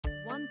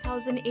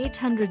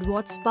1800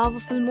 watts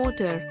powerful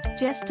motor.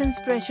 Cheston's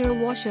pressure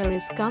washer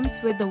comes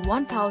with the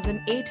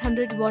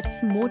 1800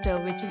 watts motor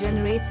which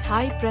generates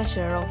high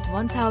pressure of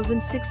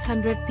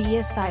 1600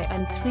 psi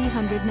and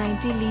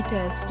 390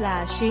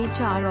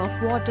 liters/hr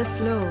of water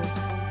flow.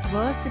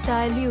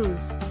 Versatile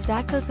use,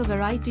 tackles a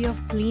variety of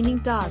cleaning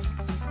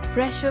tasks.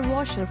 Pressure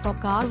washer for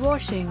car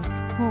washing,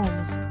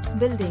 homes,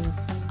 buildings,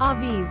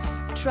 RVs,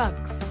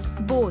 trucks,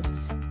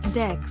 boats,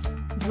 decks,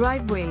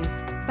 driveways,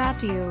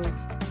 patios,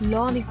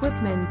 lawn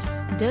equipment,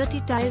 dirty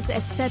tiles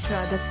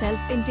etc. The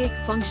self-intake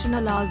function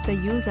allows the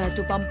user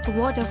to pump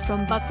water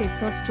from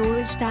buckets or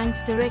storage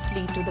tanks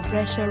directly to the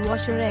pressure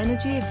washer.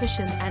 Energy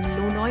efficient and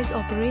low noise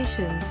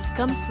operation,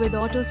 comes with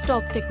auto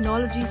stop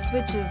technology,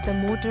 switches the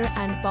motor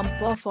and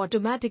pump off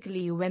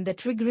automatically when the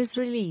trigger is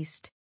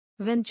released.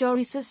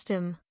 Venturi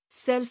system,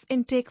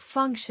 self-intake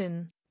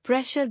function,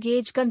 pressure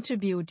gauge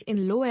contribute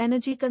in low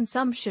energy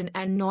consumption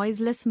and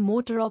noiseless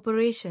motor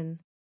operation.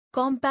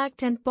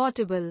 Compact and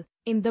portable.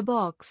 In the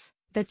box,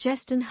 the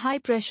Cheston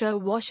high-pressure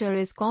washer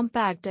is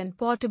compact and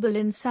portable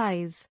in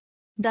size.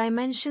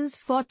 Dimensions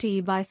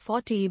 40 by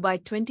 40 by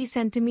 20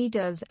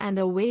 centimeters and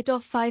a weight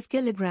of 5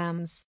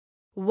 kilograms.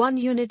 1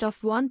 unit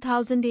of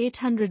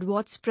 1800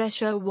 watts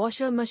pressure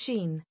washer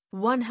machine,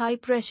 1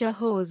 high-pressure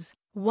hose,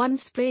 1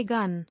 spray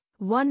gun,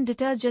 1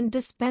 detergent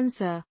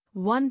dispenser,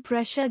 1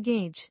 pressure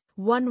gauge,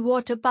 1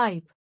 water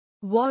pipe.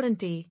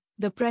 Warranty.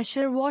 The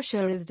pressure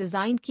washer is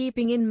designed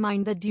keeping in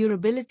mind the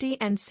durability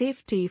and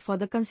safety for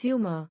the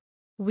consumer.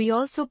 We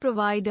also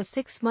provide a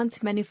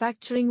 6-month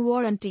manufacturing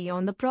warranty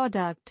on the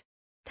product.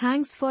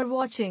 Thanks for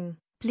watching.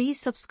 Please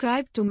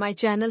subscribe to my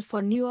channel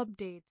for new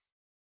updates.